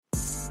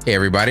Hey,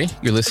 everybody.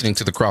 You're listening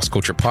to the Cross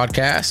Culture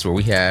Podcast, where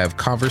we have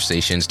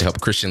conversations to help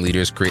Christian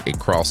leaders create a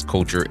cross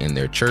culture in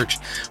their church.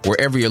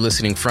 Wherever you're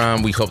listening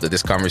from, we hope that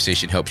this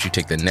conversation helps you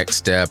take the next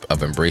step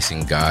of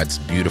embracing God's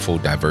beautiful,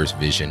 diverse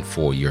vision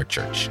for your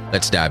church.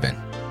 Let's dive in.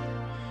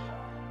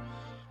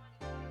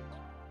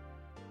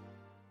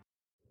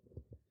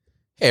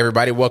 Hey,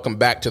 everybody. Welcome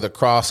back to the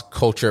Cross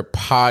Culture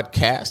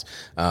Podcast.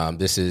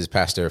 This is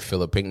Pastor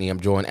Philip Pinckney. I'm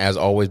joined, as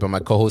always, by my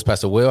co-host,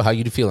 Pastor Will. How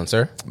you feeling,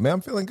 sir? Man,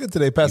 I'm feeling good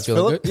today, Pastor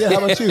Philip. Good? Yeah,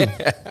 how about you?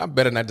 I'm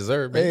better than I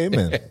deserve, man. Hey,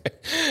 amen.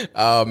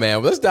 Oh, man.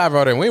 Well, let's dive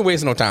right in. We ain't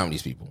wasting no time with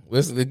these people.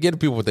 Let's get the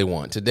people what they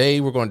want.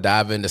 Today, we're going to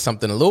dive into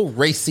something a little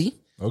racy.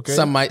 Okay.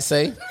 Some might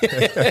say.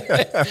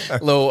 A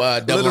little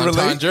double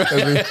entendre.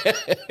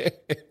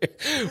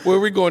 Where are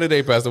we going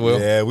today, Pastor Will?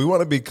 Yeah, we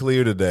want to be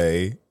clear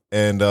today.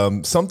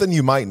 And something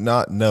you might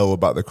not know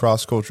about the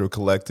Cross Cultural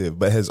Collective,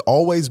 but has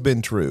always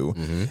been true,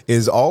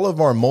 is all of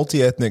our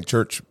multi-ethnic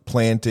church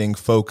planting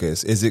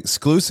focus is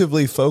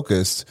exclusively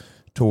focused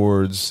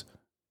towards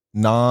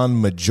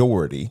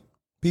non-majority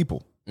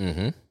people.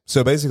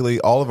 So basically,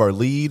 all of our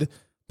lead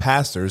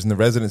pastors and the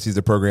residencies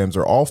of programs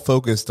are all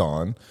focused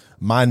on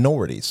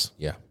minorities.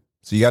 Yeah.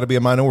 So you got to be a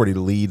minority to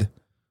lead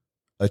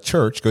a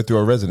church, go through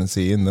our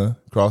residency in the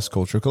Cross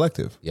Culture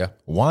Collective. Yeah.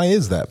 Why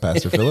is that,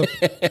 Pastor Philip?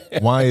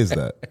 Why is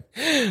that?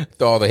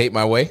 Throw all the hate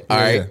my way. All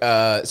right.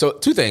 Yeah. So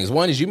two things.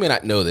 One is, you may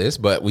not know this,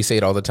 but we say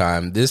it all the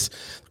time. This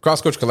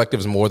Cross Culture Collective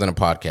is more than a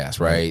podcast,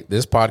 right?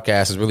 This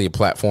podcast is really a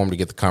platform to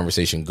get the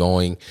conversation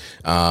going.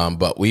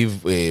 But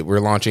we're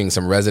launching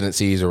some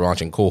residencies. We're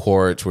launching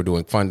cohorts. We're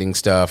doing funding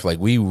stuff. Like,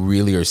 we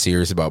really are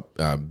serious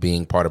about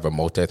being part of a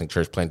multi-ethnic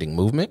church planting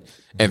movement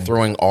and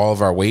throwing all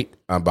of our weight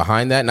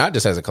behind that, not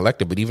just as a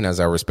collective, but even as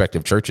our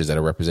respective churches that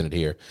are represented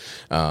here.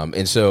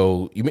 And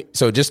so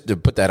just to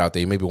put that out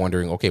there, you may be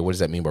wondering, okay, what does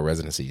that mean by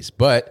residencies?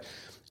 But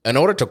in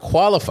order to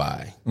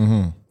qualify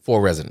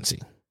for residency,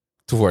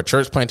 for a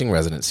church planting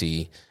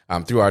residency,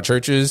 through our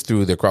churches,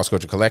 through the Cross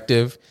Culture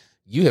Collective,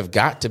 you have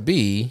got to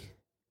be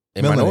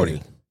a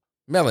minority.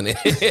 Melanin.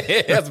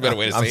 That's a better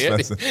way to say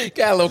it.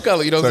 Got a little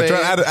color, you know what I'm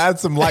saying? Trying to add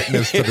some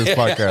lightness to this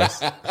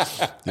podcast.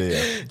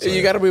 Yeah.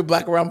 You got to be a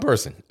black and brown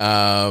person.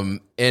 And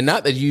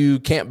not that you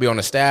can't be on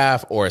a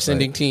staff or a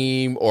sending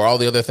team or all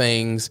the other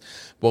things,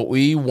 but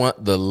we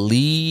want the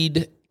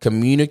lead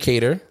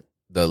communicator,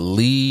 the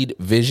lead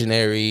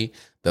visionary,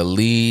 the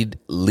lead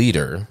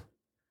leader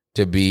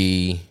to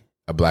be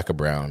a black or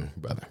brown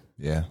brother.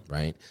 Yeah.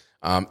 Right.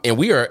 And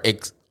we are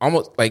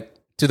almost like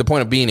to the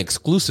point of being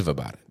exclusive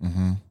about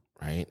it.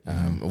 Right.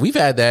 We've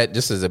had that,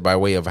 just as by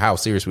way of how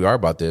serious we are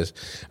about this.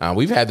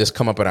 We've had this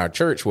come up in our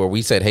church where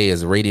we said, hey,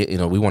 as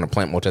Radiant, we want to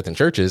plant multi-ethnic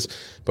churches,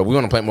 but we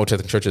want to plant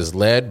multi-ethnic churches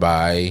led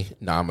by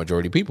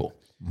non-majority people.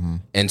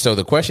 And so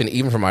the question,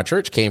 even from our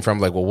church, came from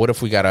like, well, what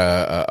if we got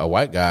a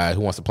white guy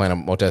who wants to plant a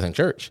multi-ethnic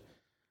church?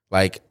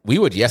 Like, we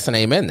would yes and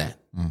amen that,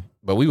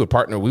 but we would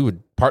partner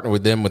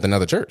with them with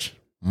another church.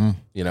 I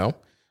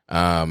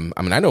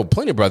know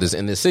plenty of brothers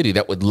in this city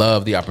that would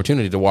love the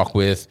opportunity to walk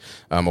with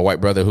a white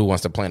brother who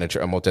wants to plant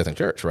a multi-ethnic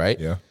church, right?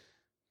 Yeah.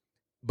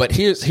 But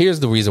here's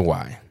the reason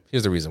why.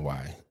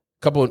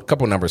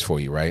 Couple numbers for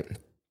you, right?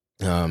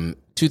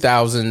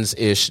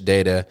 2000s-ish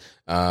data,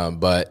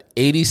 but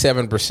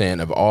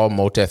 87% of all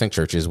multi-ethnic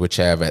churches, which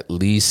have at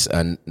least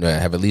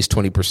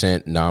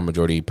 20%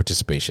 non-majority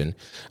participation,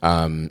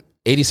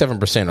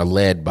 87% are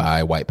led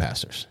by white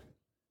pastors.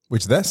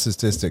 Which that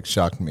statistic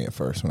shocked me at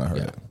first when I heard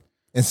it.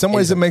 In some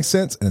ways it makes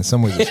sense, and in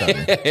some ways it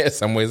shocked me. In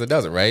some ways it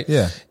doesn't, right?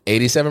 Yeah.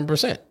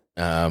 87%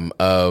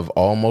 of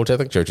all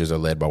multi-ethnic churches are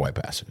led by white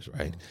pastors,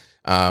 right?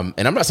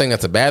 And I'm not saying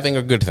that's a bad thing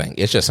or good thing.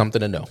 It's just something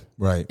to know.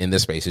 Right. In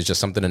this space, it's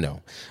just something to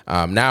know.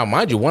 Now,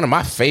 mind you, one of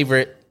my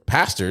favorite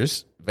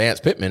pastors,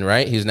 Vance Pittman,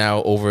 right? He's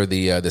now over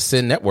the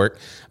Sin Network.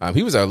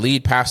 He was our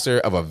lead pastor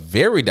of a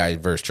very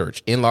diverse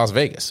church in Las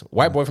Vegas.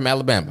 White boy from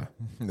Alabama.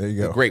 There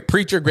you go. Great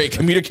preacher, great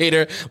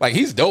communicator. Like,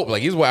 he's dope.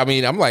 Like,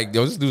 I'm like,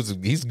 yo, this dude's,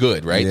 he's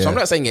good, right? Yeah. So I'm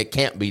not saying it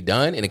can't be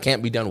done, and it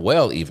can't be done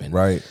well even.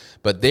 Right.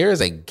 But there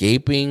is a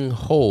gaping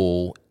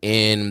hole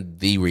in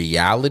the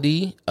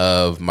reality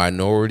of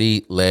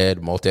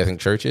minority-led multi-ethnic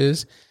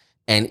churches,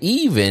 and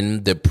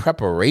even the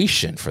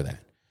preparation for that.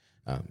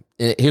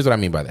 Here's what I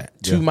mean by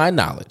that. To my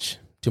knowledge,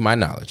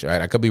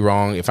 right? I could be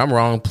wrong. If I'm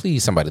wrong,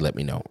 please somebody let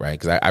me know, right?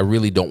 Because I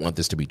really don't want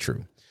this to be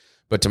true.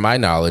 But to my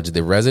knowledge,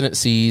 the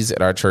residencies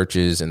at our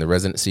churches and the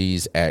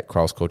residencies at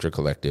Cross Culture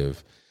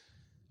Collective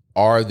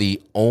are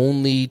the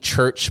only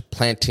church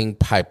planting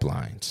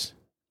pipelines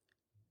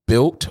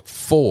built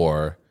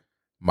for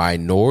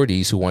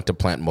minorities who want to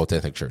plant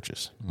multi-ethnic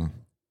churches.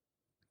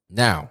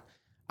 Now,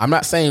 I'm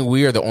not saying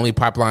we are the only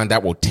pipeline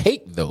that will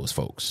take those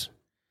folks.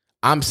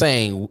 I'm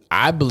saying,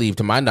 I believe,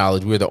 to my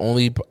knowledge, we're the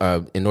only,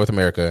 in North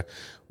America,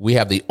 we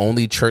have the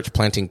only church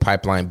planting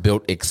pipeline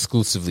built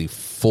exclusively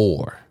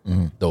for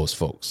those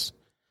folks.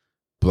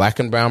 Black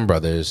and brown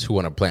brothers who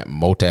want to plant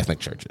multi-ethnic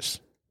churches.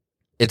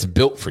 It's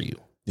built for you.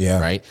 Yeah.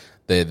 Right?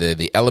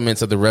 The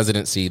elements of the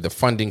residency, the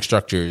funding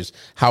structures,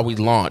 how we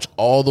launch,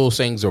 all those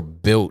things are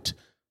built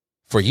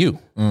for you.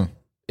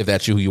 if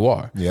that's who you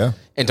are. Yeah.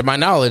 And to my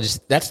knowledge,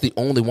 that's the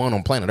only one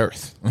on planet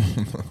Earth.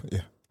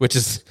 Yeah. Which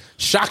is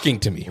shocking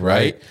to me,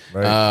 right?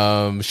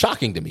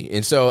 Shocking to me.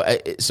 And so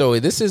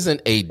this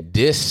isn't a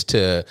diss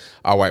to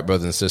our white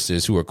brothers and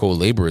sisters who are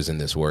co-laborers in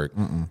this work.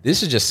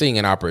 This is just seeing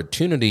an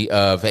opportunity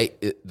of, hey,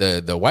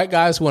 the white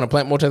guys who want to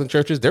plant multi-ethnic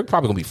churches, they're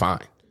probably going to be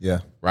fine. Yeah.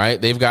 Right?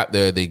 They've got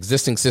the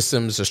existing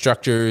systems, the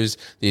structures,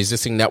 the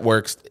existing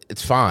networks.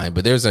 It's fine.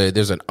 But there's an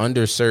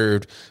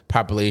underserved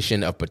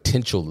population of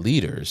potential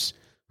leaders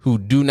who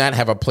do not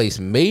have a place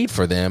made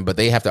for them, but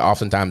they have to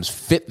oftentimes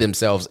fit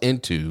themselves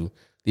into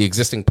the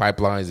existing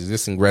pipelines,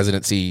 existing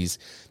residencies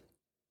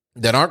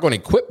that aren't going to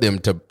equip them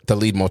to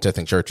lead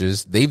multi-ethnic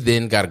churches. They've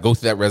then got to go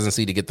through that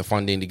residency to get the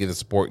funding, to get the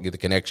support, get the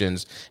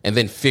connections, and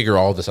then figure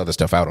all this other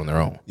stuff out on their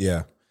own.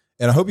 Yeah.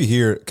 And I hope you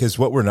hear, because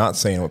what we're not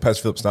saying, what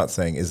Pastor Philip's not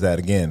saying is that,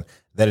 again,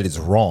 that it is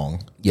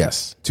wrong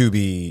Yes. to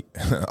be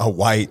a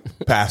white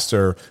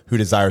pastor who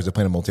desires to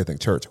plant a multi-ethnic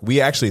church.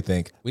 We actually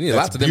think We need that's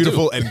lots of them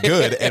beautiful too. and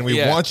good, and we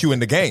Yeah. want you in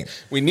the game.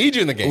 We need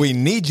you in the game. We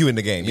need you in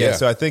the game. Yeah. Yeah.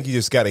 So I think you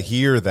just got to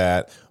hear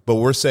that. But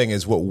we're saying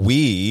is what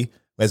we,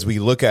 as we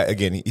look at,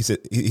 again, he said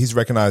he's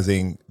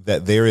recognizing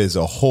that there is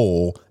a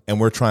hole, and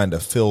we're trying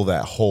to fill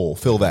that hole,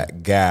 fill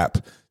that gap,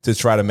 to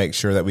try to make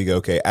sure that we go,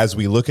 okay, as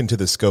we look into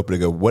the scope to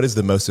go, what is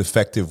the most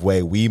effective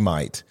way we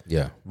might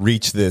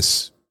reach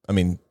this? I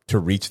mean, to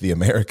reach the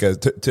America,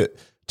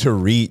 to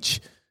reach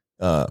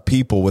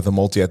people with a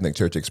multi-ethnic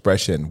church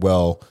expression.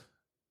 Well,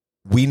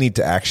 we need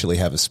to actually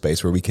have a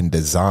space where we can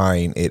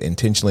design it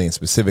intentionally and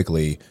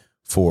specifically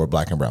for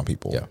Black and brown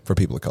people, for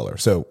people of color.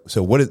 So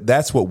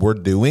that's what we're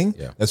doing.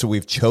 Yeah. That's what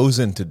we've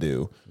chosen to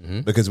do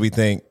because we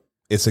think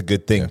it's a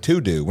good thing to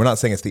do. We're not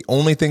saying it's the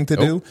only thing to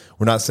do.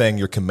 We're not saying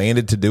you're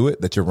commanded to do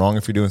it, that you're wrong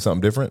if you're doing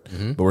something different,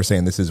 but we're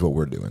saying this is what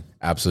we're doing.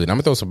 Absolutely. I'm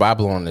going to throw some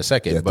Bible on in a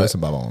second. Yeah, but throw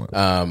some Bible on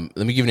it.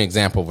 Let me give you an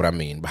example of what I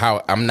mean.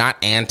 How I'm not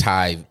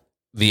anti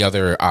the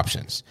other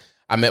options.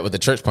 I met with the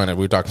church planter.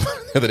 We were talking about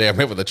the other day. I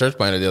met with the church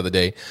planter the other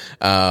day.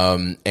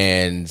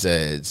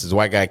 This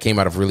white guy came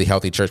out of a really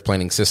healthy church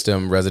planting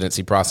system,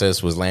 residency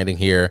process, was landing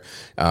here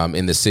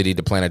in the city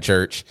to plant a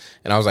church.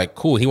 And I was like,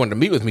 cool. He wanted to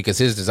meet with me because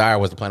his desire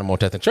was to plant a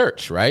multi-ethnic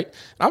church, right? And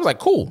I was like,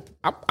 cool.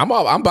 I'm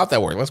about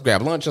that work. Let's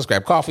grab lunch. Let's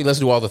grab coffee. Let's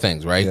do all the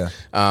things, right?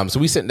 Yeah. So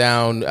we sit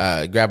down,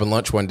 grabbing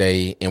lunch one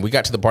day, and we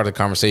got to the part of the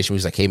conversation. He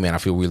was like, "Hey, man, I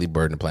feel really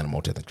burdened to plant a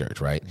multi-ethnic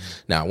church." Right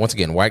now, once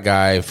again, white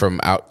guy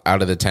from out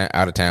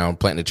of town,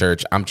 planting a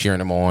church. I'm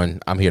cheering him on.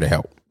 I'm here to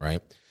help.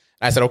 Right?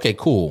 I said, "Okay,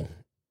 cool.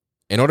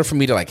 In order for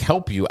me to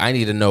help you, I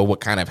need to know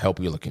what kind of help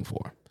you're looking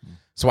for."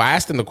 So I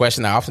asked him the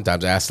question I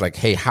oftentimes ask,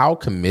 "Hey, how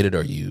committed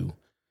are you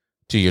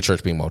to your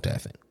church being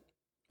multi-ethnic?"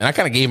 And I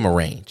kind of gave him a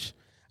range.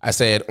 I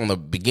said, on the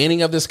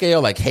beginning of the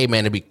scale, hey,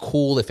 man, it'd be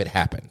cool if it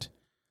happened.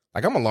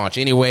 I'm going to launch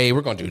anyway.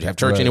 We're going to have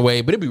church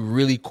anyway, but it'd be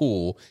really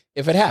cool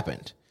if it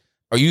happened.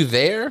 Are you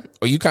there? Or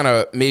are you kind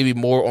of maybe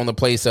more on the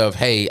place of,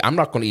 hey, I'm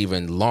not going to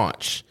even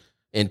launch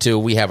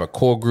until we have a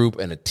core group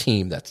and a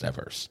team that's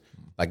diverse.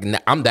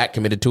 I'm that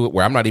committed to it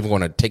where I'm not even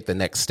going to take the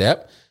next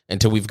step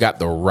until we've got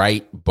the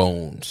right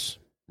bones,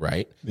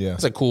 right? Yeah.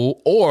 It's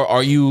cool. Or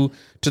are you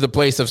to the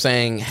place of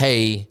saying,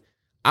 hey,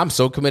 I'm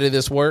so committed to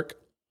this work,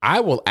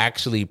 I will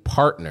actually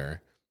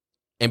partner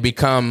and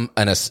become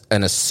an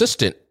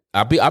assistant.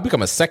 I'll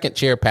become a second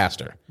chair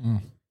pastor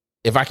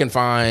if I can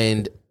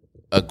find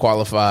a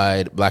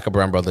qualified Black or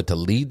brown brother to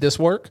lead this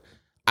work.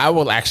 I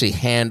will actually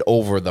hand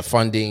over the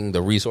funding,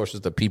 the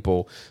resources, the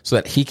people, so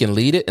that he can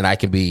lead it, and I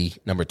can be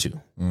number two.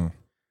 And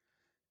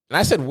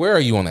I said, "Where are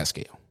you on that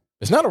scale?"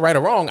 It's not a right or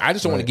wrong. I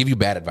just don't want to give you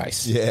bad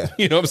advice. Yeah.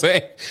 You know what I'm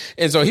saying?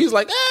 And so he's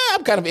like,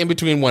 I'm kind of in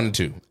between 1 and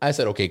 2. I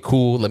said, okay,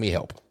 cool. Let me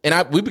help.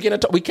 And we began to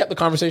talk. We kept the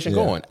conversation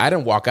going. I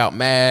didn't walk out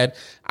mad.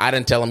 I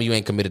didn't tell him you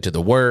ain't committed to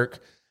the work.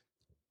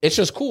 It's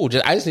just cool.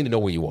 I just need to know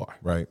where you are.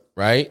 Right.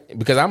 Right.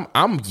 Because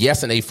I'm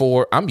yes and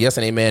I'm yes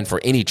and amen for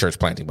any church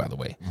planting, by the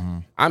way.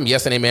 I'm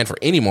yes and amen for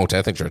any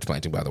multi-ethnic church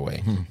planting, by the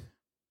way.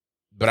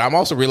 But I'm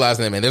also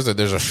realizing that, man, there's a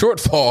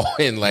shortfall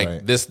in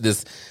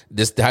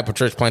this type of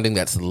church planting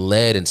that's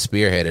led and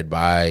spearheaded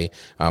by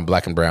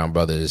Black and brown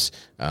brothers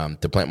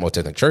to plant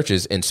multi-ethnic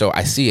churches. And so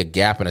I see a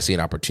gap and I see an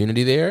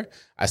opportunity there.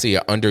 I see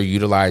an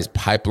underutilized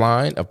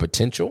pipeline of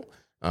potential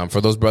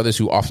for those brothers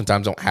who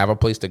oftentimes don't have a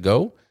place to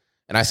go.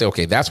 And I say,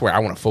 okay, that's where I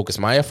want to focus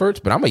my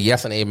efforts. But I'm a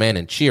yes and amen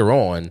and cheer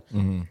on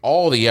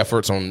all the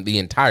efforts on the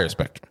entire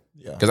spectrum.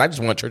 Because I just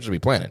want churches to be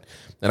planted.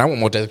 And I want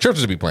more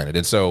churches to be planted.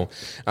 And so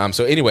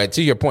anyway,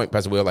 to your point,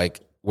 Pastor Will,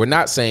 we're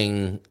not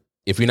saying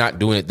if you're not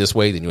doing it this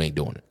way, then you ain't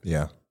doing it.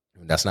 Yeah.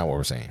 That's not what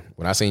we're saying.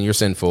 We're not saying you're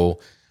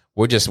sinful.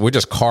 We're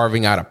just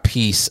carving out a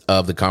piece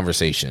of the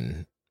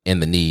conversation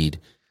and the need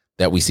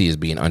that we see as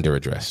being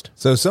underaddressed.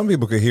 So some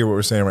people could hear what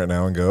we're saying right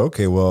now and go,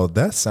 okay, well,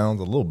 that sounds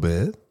a little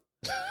bit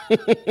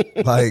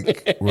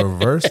like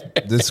reverse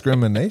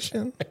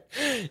discrimination.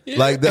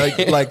 Like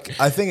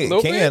I think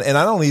it can, and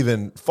I don't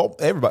even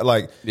fault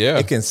everybody.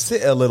 It can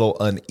sit a little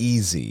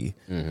uneasy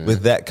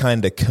with that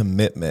kind of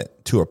commitment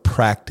to a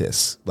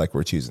practice like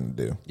we're choosing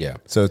to do. Yeah.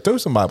 So throw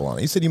some Bible on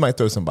it. You said you might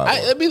throw some Bible on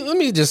it. Let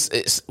me just,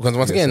 because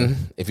once again,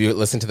 if you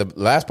listen to the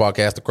last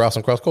podcast, the Cross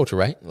and Cross Culture,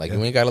 right? Like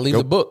you ain't got to leave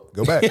the book.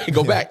 Go back.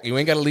 Go back. You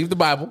ain't got to leave the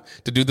Bible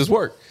to do this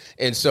work.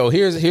 And so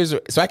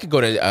so I could go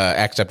to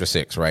Acts chapter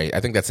 6, right? I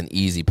think that's an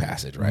easy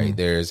passage, right?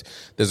 There's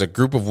a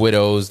group of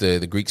widows,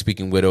 the Greek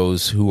speaking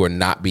widows, who are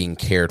not being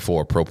cared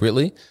for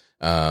appropriately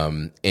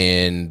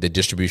in the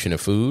distribution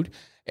of food.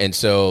 And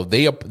so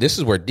this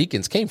is where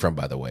deacons came from,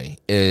 by the way,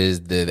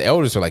 is the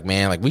elders are like,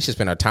 man, like we should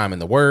spend our time in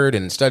the word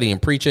and studying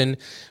and preaching.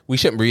 We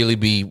shouldn't really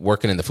be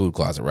working in the food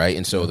closet, right?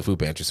 And so the food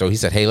pantry. So he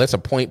said, hey, let's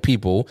appoint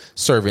people,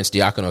 servants,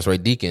 diakonos,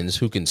 right? Deacons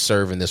who can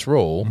serve in this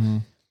role.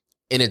 And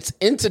it's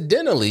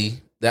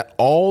incidentally that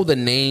all the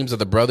names of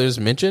the brothers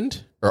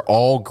mentioned are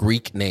all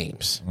Greek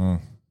names,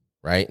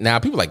 right? Now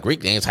people are like,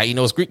 Greek names, how you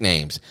know it's Greek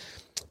names?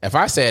 If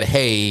I said,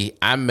 hey,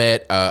 I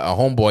met a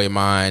homeboy of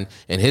mine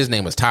and his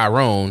name was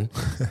Tyrone,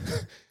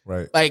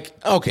 right? Like,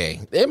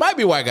 okay, it might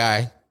be a white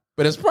guy,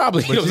 but it's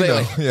probably, you know what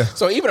I'm saying?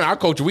 So even in our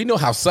culture, we know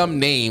how some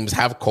names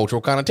have cultural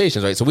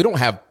connotations, right? So we don't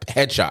have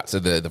headshots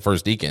of the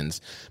first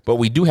deacons, but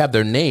we do have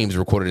their names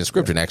recorded in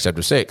scripture in Acts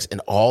chapter 6.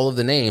 And all of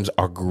the names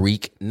are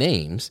Greek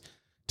names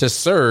to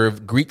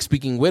serve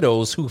Greek-speaking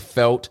widows who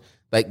felt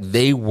like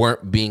they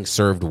weren't being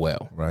served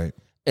well. Right.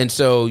 And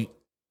so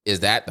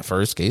is that the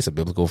first case of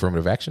biblical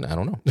affirmative action? I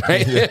don't know.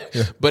 Right?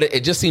 But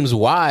it just seems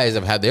wise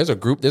of how there's a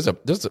group, there's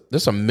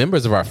some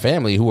members of our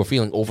family who are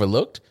feeling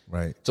overlooked.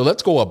 Right. So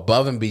let's go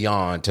above and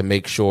beyond to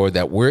make sure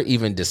that we're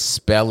even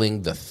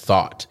dispelling the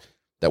thought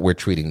that we're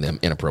treating them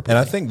inappropriately.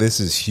 And I think this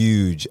is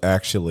huge,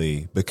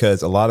 actually,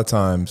 because a lot of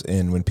times,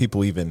 and when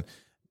people even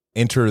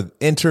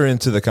enter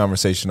into the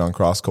conversation on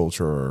cross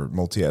culture or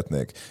multi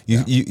ethnic,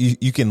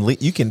 you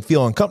can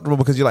feel uncomfortable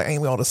because you're like, ain't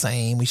we all the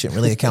same? We shouldn't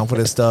really account for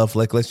this stuff.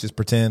 Like, let's just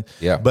pretend.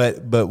 Yeah. But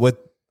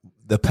what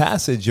the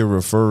passage you're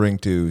referring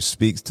to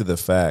speaks to the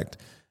fact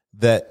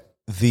that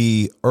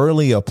the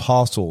early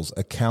apostles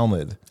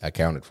accounted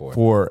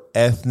for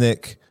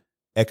ethnic,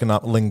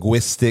 economic,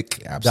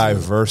 linguistic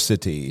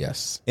diversity.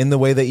 Yes. In the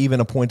way they even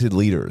appointed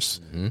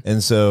leaders.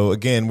 And so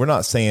again, we're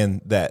not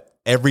saying that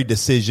every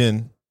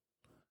decision,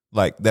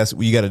 like that's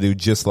what you got to do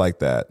just like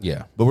that.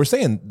 Yeah. But we're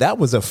saying that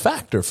was a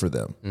factor for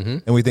them.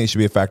 And we think it should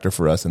be a factor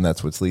for us. And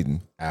that's what's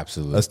leading us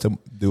to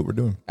do what we're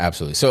doing.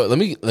 Absolutely. So let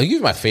me give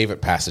you my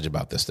favorite passage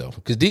about this, though,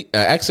 because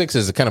Acts 6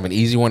 is kind of an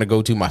easy one to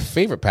go to. My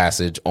favorite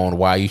passage on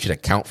why you should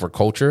account for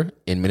culture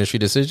in ministry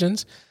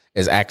decisions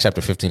is Acts chapter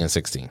 15 and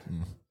 16.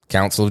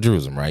 Council of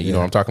Jerusalem, right? You know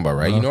what I'm talking about,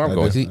 right? You know where I'm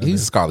going.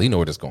 He's a scholar. You know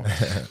where this is going.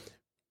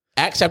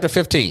 Acts chapter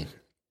 15.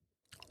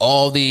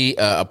 All the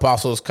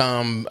apostles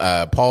come,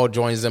 Paul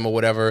joins them or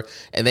whatever,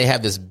 and they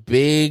have this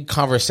big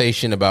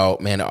conversation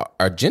about, man,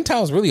 are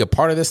Gentiles really a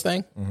part of this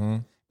thing?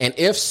 And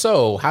if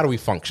so, how do we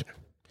function?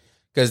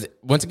 Because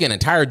once again,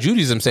 entire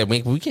Judaism said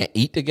we can't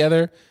eat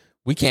together.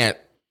 We can't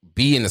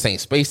be in the same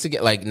space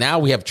together. Like now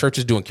we have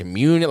churches doing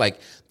communion.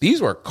 Like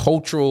these were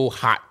cultural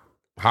hot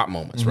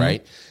moments,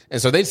 right? And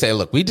so they say,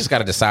 look, we just got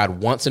to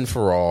decide once and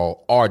for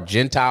all, are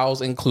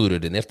Gentiles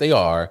included? And if they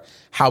are,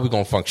 how are we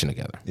going to function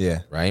together? Yeah.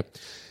 Right?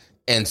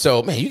 And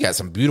so, man, you got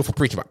some beautiful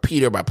preaching by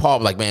Peter, by Paul,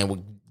 like, man,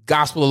 with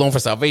gospel alone for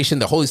salvation,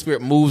 the Holy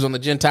Spirit moves on the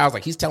Gentiles.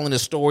 Like he's telling the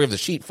story of the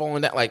sheep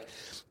falling down, like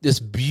this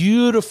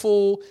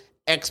beautiful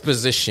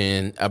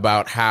exposition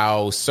about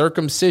how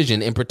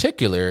circumcision in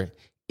particular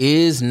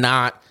is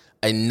not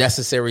a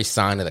necessary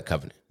sign of the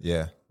covenant.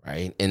 Yeah.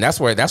 Right. And that's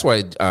why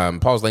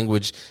Paul's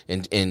language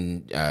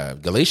in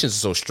Galatians is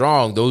so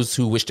strong. Those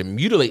who wish to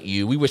mutilate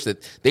you, we wish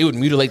that they would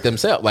mutilate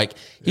themselves. Like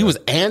he was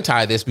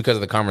anti this because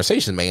of the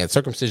conversation, man.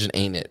 Circumcision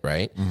ain't it,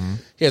 right?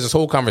 He has this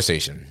whole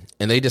conversation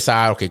and they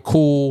decide, okay,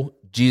 cool,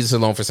 Jesus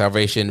alone for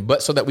salvation,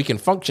 but so that we can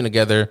function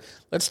together,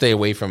 let's stay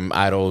away from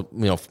idol,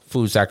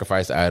 food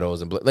sacrifice to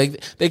idols. And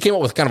like they came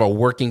up with kind of a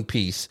working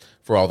piece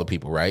for all the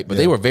people, right? But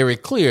they were very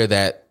clear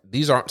that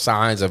these aren't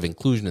signs of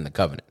inclusion in the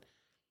covenant.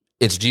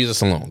 It's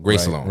Jesus alone,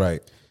 grace alone.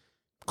 Right.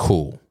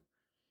 Cool.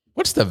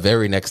 What's the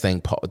very next thing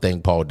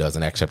Paul does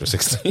in Acts chapter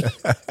 16?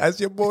 As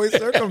your boy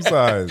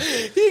circumcised.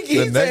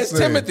 he says,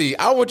 Timothy,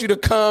 I want you to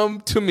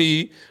come to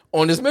me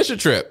on this mission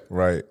trip.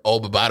 Right.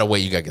 Oh, but by the way,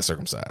 you got to get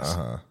circumcised.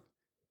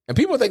 And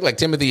people think like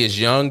Timothy is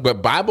young,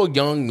 but Bible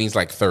young means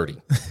like 30,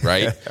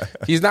 right?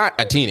 He's not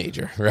a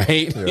teenager,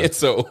 right? Yeah. And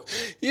so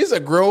he's a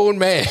grown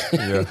man.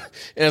 And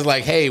it's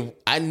like, hey,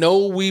 I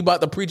know we about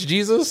to preach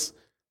Jesus,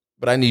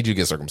 but I need you to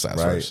get circumcised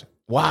first.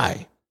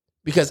 Why?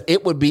 Because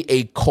it would be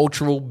a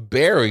cultural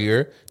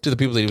barrier to the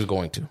people that he was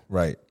going to.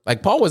 Right.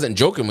 Like Paul wasn't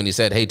joking when he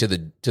said, hey, to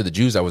the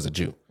Jews, I was a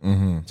Jew.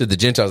 To the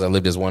Gentiles, I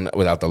lived as one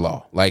without the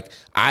law. Like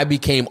I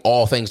became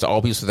all things to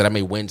all people so that I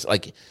may win.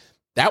 Like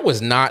that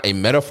was not a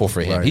metaphor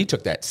for him. Right. He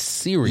took that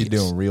serious. He's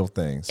doing real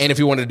things. And if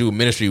you wanted to do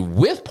ministry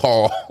with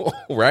Paul,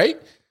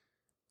 right?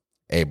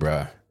 Hey,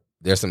 bro,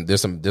 there's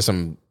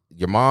some,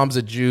 your mom's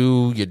a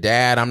Jew, your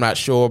dad, I'm not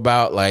sure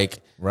about, like,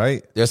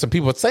 right. There's some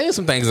people saying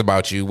some things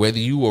about you, whether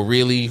you were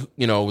really,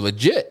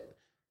 legit.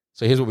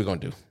 So here's what we're going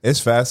to do. It's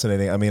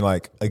fascinating. I mean,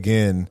 like,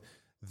 again,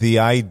 the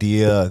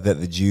idea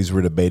that the Jews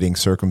were debating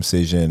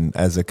circumcision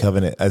as a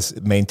covenant, as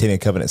maintaining a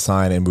covenant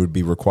sign and would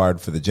be required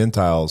for the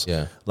Gentiles,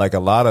 like a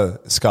lot of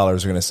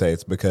scholars are going to say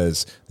it's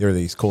because there are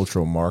these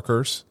cultural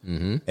markers.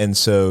 And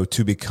so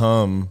to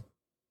become,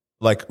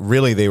 like,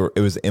 really it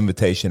was an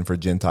invitation for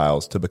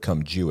Gentiles to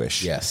become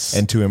Jewish.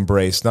 And to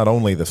embrace not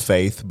only the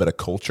faith, but a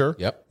culture.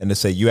 And to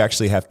say you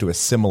actually have to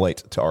assimilate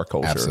to our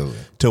culture.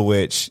 To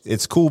which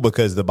it's cool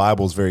because the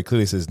Bible very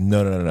clearly says,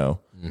 no.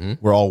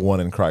 We're all one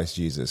in Christ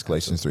Jesus,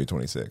 Galatians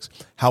 3:26.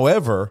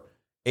 However,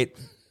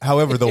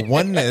 the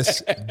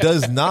oneness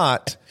does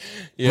not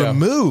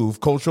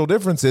remove cultural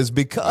differences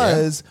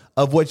because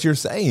of what you're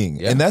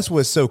saying. And that's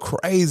what's so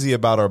crazy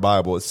about our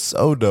Bible. It's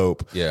so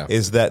dope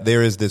is that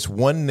there is this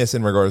oneness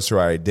in regards to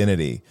our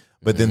identity,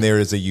 but then there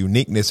is a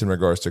uniqueness in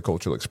regards to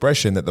cultural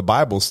expression that the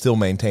Bible still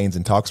maintains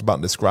and talks about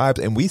and describes.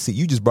 And we see,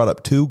 you just brought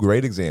up two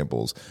great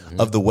examples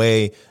of the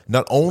way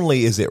not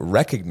only is it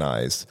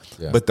recognized,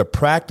 but the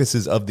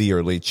practices of the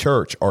early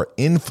church are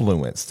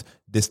influenced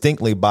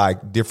distinctly by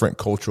different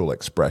cultural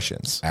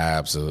expressions.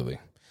 Absolutely.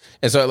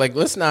 And so, like,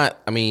 let's not,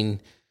 I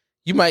mean,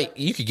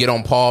 you could get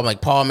on Paul,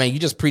 like, Paul, man, you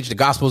just preach the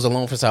gospels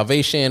alone for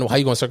salvation. Well, how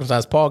you going to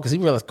circumcise Paul? Because he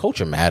realized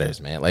culture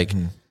matters, man. Like,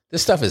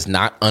 this stuff is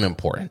not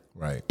unimportant.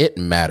 It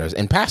matters.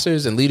 And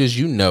pastors and leaders,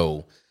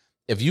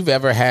 if you've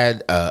ever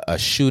had a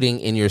shooting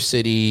in your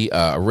city,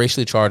 a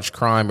racially charged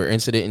crime or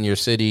incident in your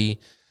city,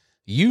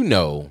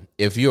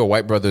 if you're a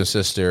white brother or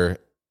sister,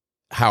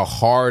 how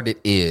hard it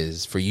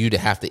is for you to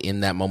have to, in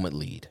that moment,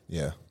 lead.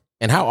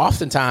 And how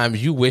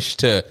oftentimes you wish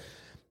to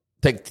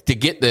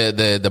get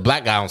the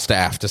black guy on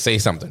staff to say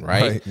something,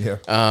 right?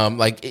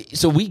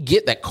 So we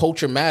get that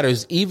culture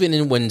matters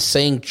even when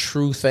saying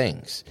true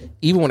things.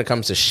 Even when it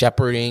comes to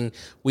shepherding,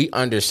 we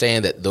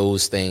understand that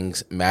those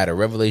things matter.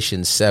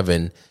 Revelation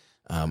 7,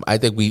 I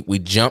think we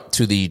jump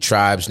to the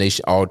tribes,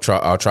 nation, all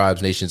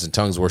tribes, nations, and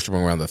tongues worshiping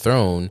around the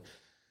throne,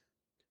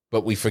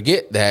 but we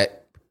forget that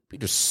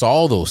Peter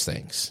saw those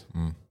things.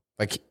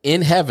 Like,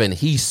 in heaven,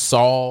 he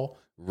saw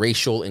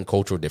racial and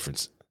cultural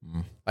difference.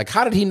 Like,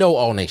 how did he know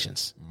all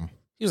nations?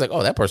 He was like,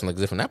 oh, that person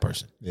looks different from that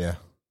person.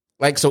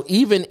 Like, so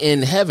even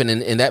in heaven,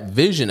 in that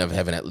vision of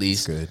heaven at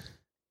least,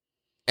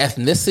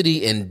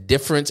 ethnicity and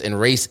difference and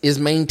race is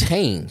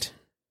maintained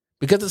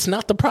because it's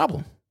not the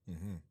problem.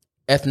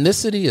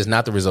 Ethnicity is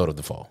not the result of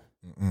the fall.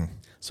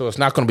 So it's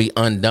not going to be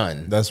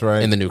undone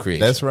in the new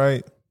creation. That's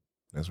right.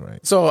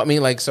 So, I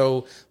mean, like,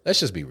 so let's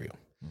just be real.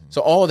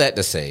 So all of that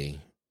to say,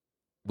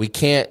 we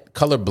can't,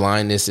 color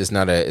blindness is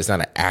not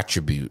an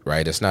attribute,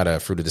 right? It's not a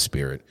fruit of the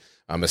spirit.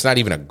 It's not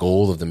even a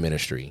goal of the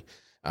ministry.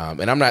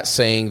 And I'm not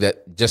saying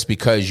that just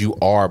because you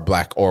are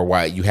black or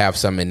white, you have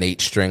some innate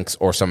strengths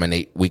or some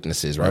innate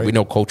weaknesses, right? We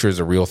know culture is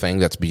a real thing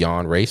that's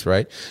beyond race,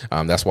 right?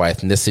 That's why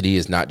ethnicity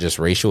is not just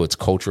racial, it's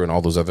culture and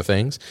all those other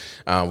things.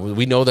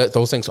 We know that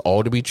those things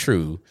all to be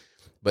true,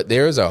 but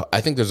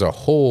I think there's a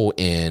hole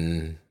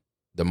in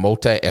the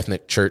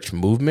multi-ethnic church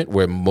movement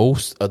where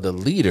most of the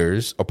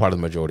leaders are part of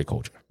the majority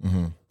culture.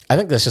 I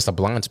think that's just a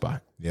blind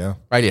spot.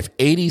 Right? If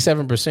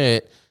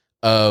 87%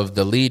 of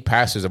the lead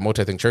pastors of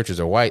multi-ethnic churches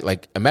are white,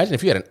 like, imagine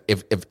if you had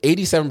if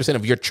 87%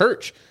 of your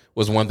church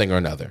was one thing or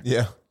another.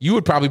 You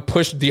would probably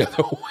push the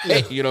other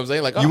way. You know what I'm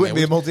saying? Like, you wouldn't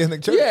be a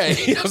multi-ethnic church.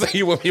 You know what I'm saying?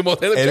 You wouldn't be a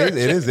multi-ethnic church.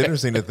 It is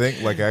interesting to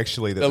think, like,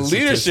 actually, that the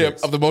leadership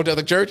of the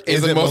multi-ethnic church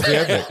is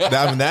multi-ethnic.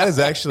 I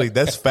mean,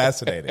 that's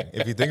fascinating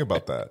if you think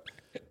about that.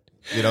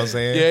 You know what I'm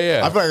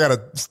saying? I feel like I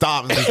got to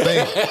stop and just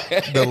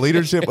think. The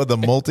leadership of the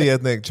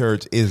multi-ethnic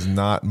church is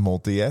not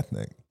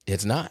multi-ethnic.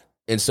 It's not.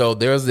 And so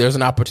there's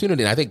an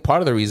opportunity. And I think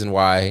part of the reason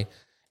why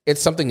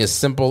it's something as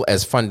simple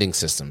as funding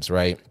systems,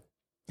 right?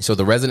 So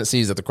the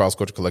residencies that the Cross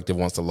Culture Collective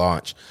wants to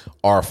launch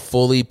are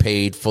fully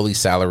paid, fully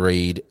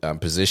salaried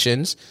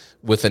positions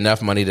with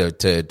enough money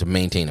to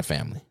maintain a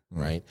family,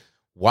 right?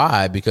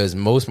 Why? Because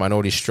most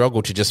minorities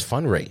struggle to just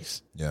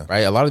fundraise, right?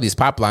 A lot of these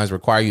pipelines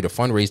require you to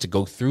fundraise to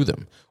go through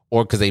them,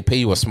 or because they pay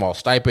you a small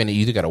stipend and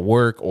you either got to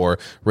work or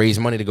raise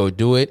money to go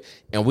do it.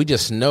 And we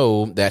just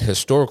know that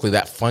historically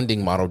that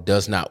funding model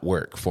does not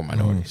work for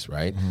minorities,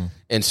 right?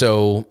 And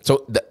so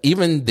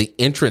even the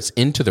entrance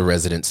into the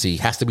residency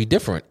has to be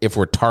different if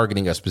we're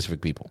targeting a specific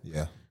people,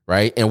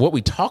 right? And what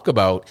we talk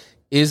about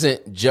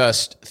isn't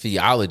just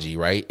theology,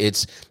 right?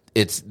 It's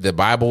the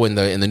Bible in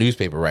the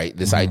newspaper, right?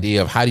 This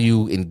idea of how do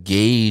you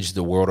engage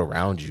the world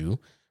around you,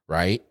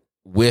 right?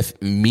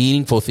 With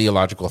meaningful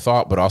theological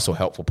thought, but also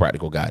helpful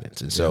practical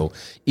guidance. And so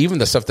even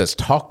the stuff that's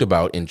talked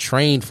about and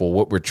trained for,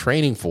 what we're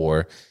training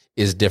for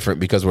is different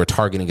because we're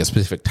targeting a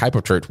specific type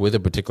of church with a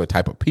particular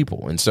type of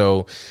people. And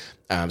so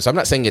I'm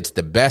not saying it's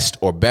the best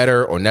or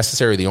better or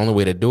necessarily the only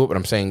way to do it, but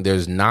I'm saying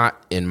there's not,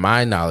 in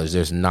my knowledge,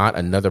 there's not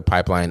another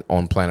pipeline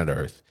on planet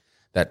Earth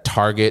that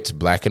targets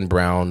black and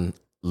brown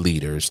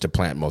leaders to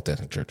plant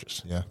multi-ethnic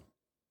churches.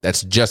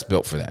 That's just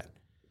built for that.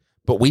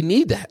 But we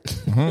need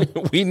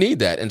that. We need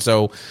that. And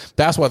so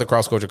that's why the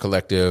Cross Culture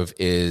Collective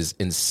is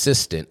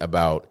insistent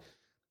about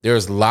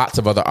there's lots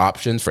of other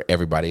options for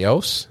everybody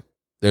else.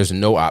 There's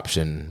no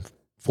option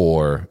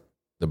for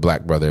the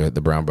black brother, the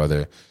brown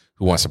brother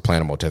who wants to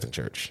plant a multi-ethnic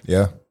church.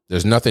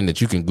 There's nothing that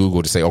you can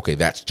Google to say, okay,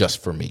 that's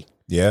just for me.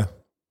 Yeah.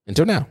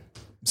 Until now.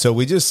 So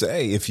we just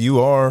say, if you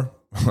are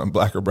a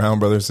Black or brown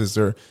brother or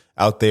sister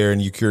out there and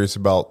you're curious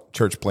about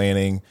church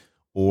planning,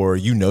 or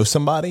you know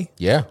somebody,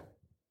 Yeah.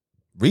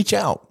 reach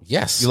out.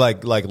 Yes. You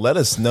like let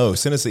us know.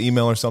 Send us an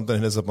email or something.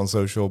 Hit us up on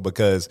social,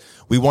 because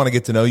we want to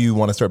get to know you. We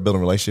want to start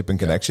building relationship and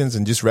connections,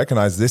 and just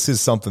recognize this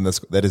is something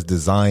that is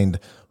designed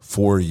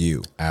for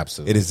you.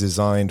 Absolutely. It is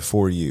designed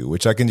for you,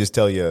 which I can just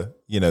tell you,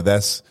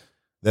 that's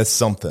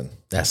something.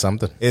 That's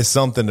something. It's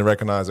something to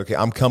recognize. Okay,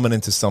 I'm coming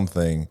into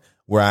something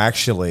where I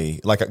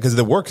actually because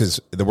the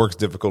work's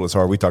difficult. It's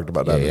hard. We talked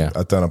about that in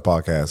a ton of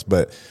podcasts,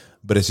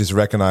 but it's just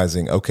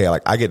recognizing, okay,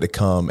 like I get to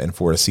come and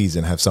for a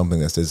season have something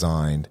that's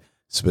designed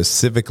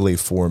specifically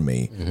for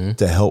me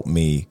to help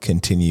me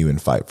continue and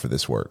fight for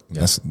this work.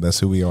 Yeah. That's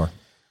who we are.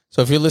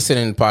 So if you're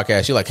listening to the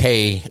podcast, you're like,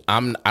 hey, I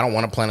don't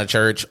want to plant a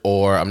church,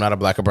 or I'm not a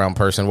Black or brown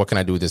person. What can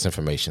I do with this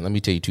information? Let me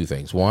tell you two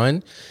things.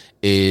 One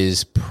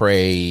is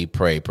pray.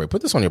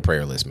 Put this on your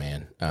prayer list,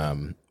 man.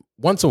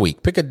 Once a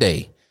week, pick a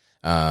day.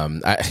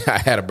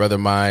 I had a brother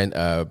of mine,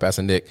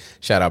 Pastor Nick,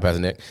 shout out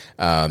Pastor Nick.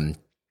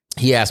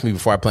 He asked me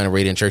before I planted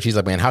Radiant Church, he's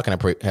like, man, how can I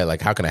pray?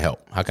 Like, how can I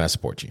help? How can I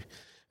support you?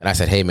 And I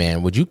said, hey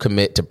man, would you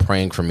commit to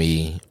praying for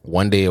me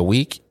one day a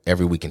week,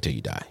 every week until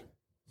you die?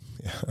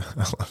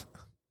 Yeah.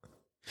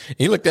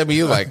 He looked at me,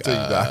 he was like,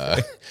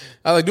 I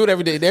was like, do it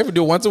every day. They ever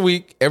do it once a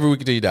week, every week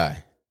until you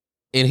die.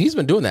 And he's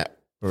been doing that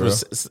for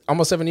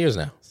almost 7 years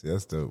now. See,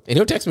 that's dope. And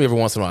he'll text me every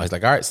once in a while. He's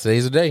like, all right,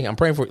 today's the day. I'm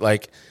praying for you.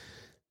 Like,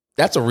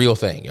 that's a real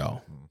thing,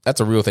 y'all. That's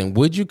a real thing.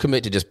 Would you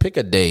commit to just pick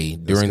a day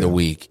during the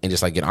week and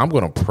just like, I'm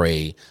going to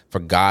pray for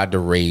God to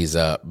raise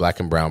up Black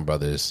and brown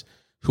brothers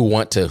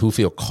who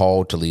feel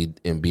called to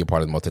lead and be a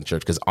part of the multi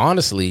church? Because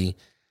honestly,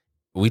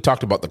 we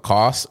talked about the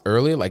cost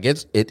earlier. Like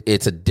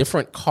it's a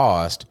different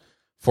cost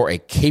for a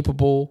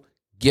capable,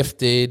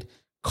 gifted,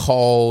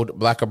 called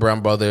Black or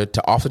brown brother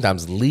to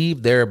oftentimes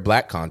leave their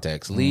Black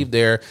context, leave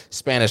their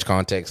Spanish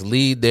context,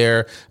 leave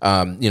their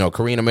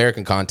Korean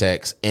American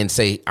context, and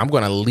say, I'm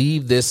going to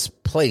leave this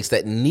place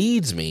that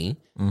needs me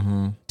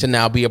to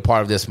now be a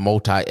part of this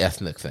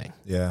multi-ethnic thing.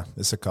 Yeah,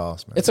 it's a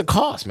cost, man. It's a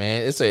cost,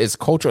 man. It's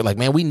culture. Like,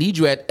 man, we need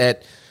you at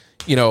at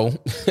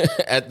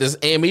this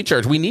AME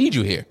church. We need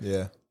you here.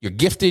 Yeah. You're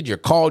gifted, you're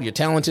called, you're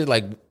talented.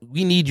 Like,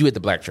 we need you at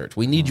the Black church.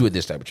 We need you at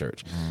this type of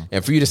church.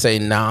 And for you to say,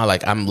 nah,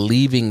 like, I'm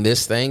leaving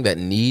this thing that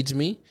needs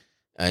me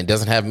and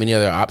doesn't have many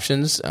other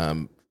options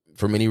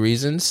for many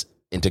reasons,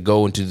 and to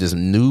go into this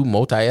new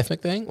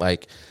multi-ethnic thing.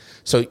 Like,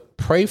 so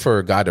pray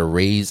for God to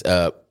raise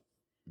up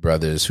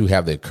brothers who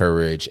have the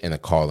courage and the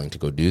calling to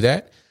go do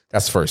that.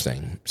 That's the first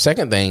thing.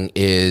 Second thing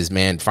is,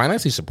 man,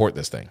 financially support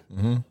this thing,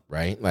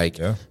 right? Like,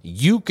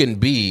 you can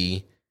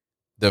be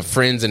the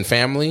friends and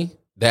family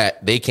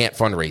that they can't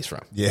fundraise from.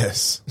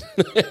 Yes.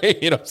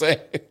 You know what I'm saying?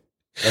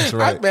 That's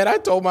right. I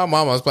told my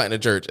mom I was planting a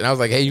church, and I was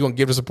like, hey, you going to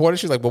give the support? And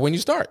she's like, well, when you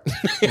start.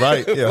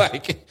 Right, yeah.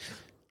 Like,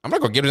 I'm not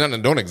going to give to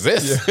something that don't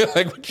exist. Yeah.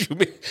 Like, what you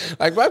mean?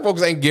 Like, Black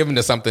folks ain't giving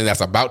to something that's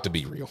about to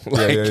be real.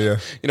 Like,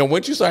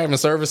 once you start having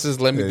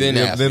services, let me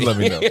ask me. Let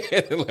me know.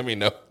 Let me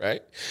know,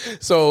 right?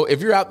 So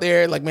if you're out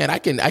there, like, man, I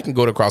can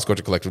go to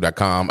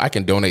crossculturecollective.com. I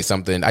can donate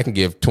something. I can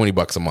give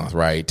 $20 a month,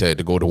 right, to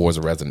go towards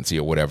a residency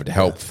or whatever to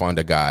help fund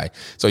a guy.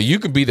 So you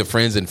could be the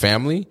friends and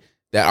family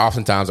that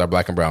oftentimes our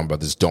Black and brown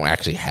brothers don't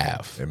actually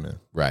have. Amen.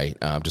 Right?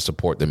 To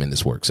support them in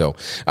this work. So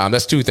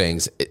that's two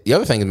things. The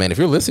other thing is, man, if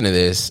you're listening to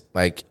this,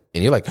 like,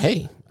 and you're like,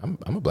 hey, I'm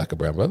a Black and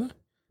brown brother,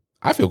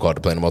 I feel called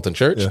to plant a multi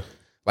church. Yeah.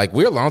 Like,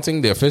 we're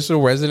launching the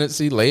official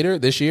residency later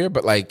this year,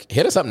 but like,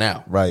 hit us up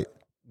now. Right.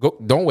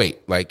 Don't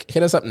wait. Like,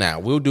 hit us up now.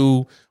 We'll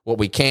do what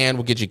we can.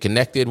 We'll get you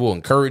connected. We'll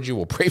encourage you.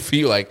 We'll pray for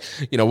you. Like,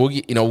 we'll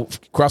get,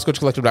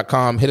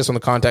 crossculturecollective.com, hit us on the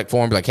contact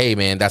form. Be like, hey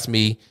man, that's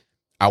me.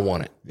 I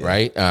want it. Yeah.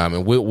 Right.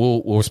 And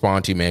we'll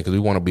respond to you, man, because we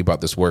want to be about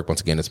this work.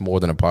 Once again, it's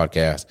more than a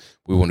podcast.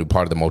 We want to be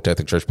part of the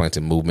multi-ethnic church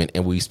planting movement.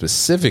 And we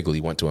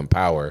specifically want to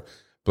empower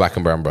Black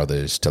and brown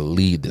brothers to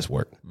lead this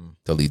work,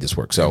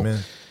 So, Amen.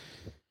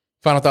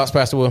 Final thoughts,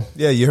 Pastor Will?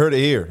 Yeah, you heard it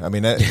here. I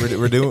mean,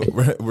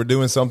 we're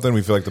doing something.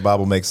 We feel like the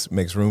Bible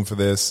makes room for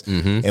this,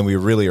 and we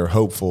really are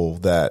hopeful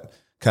that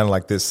kind of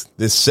like this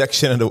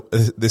section of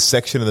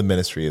the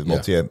ministry of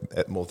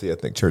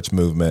multi-ethnic church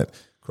movement,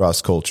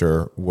 cross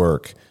culture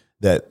work,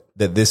 that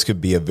this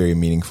could be a very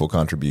meaningful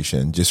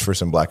contribution just for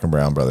some Black and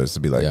brown brothers to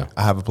be like,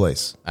 I have a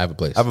place. I have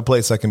a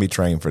place I can be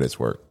trained for this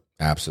work.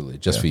 Absolutely.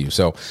 Just for you.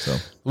 So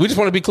we just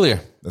want to be clear.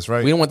 That's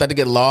right. We don't want that to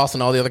get lost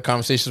in all the other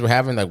conversations we're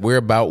having. Like, we're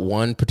about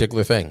one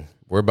particular thing.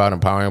 We're about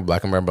empowering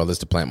Black and brown brothers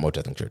to plant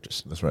multi-ethnic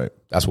churches. That's right.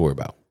 That's what we're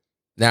about.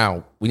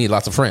 Now, we need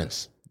lots of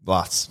friends.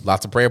 Lots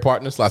of prayer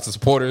partners, lots of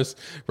supporters,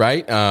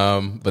 right?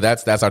 But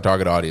that's our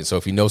target audience. So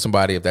if you know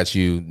somebody, if that's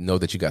you, know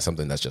that you got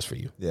something that's just for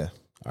you. Yeah.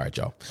 All right,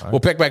 y'all.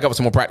 We'll pick back up with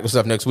some more practical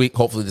stuff next week.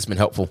 Hopefully this has been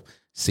helpful.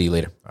 See you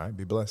later. All right.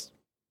 Be blessed.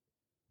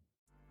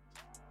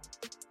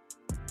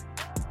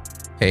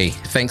 Hey,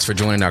 thanks for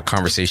joining our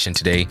conversation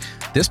today.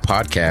 This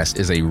podcast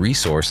is a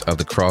resource of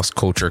the Cross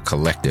Culture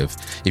Collective.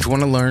 If you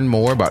want to learn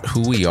more about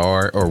who we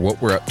are or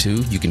what we're up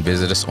to, you can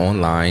visit us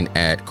online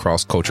at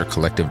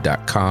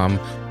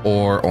crossculturecollective.com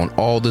or on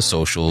all the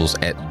socials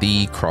at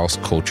The Cross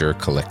Culture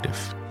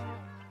Collective.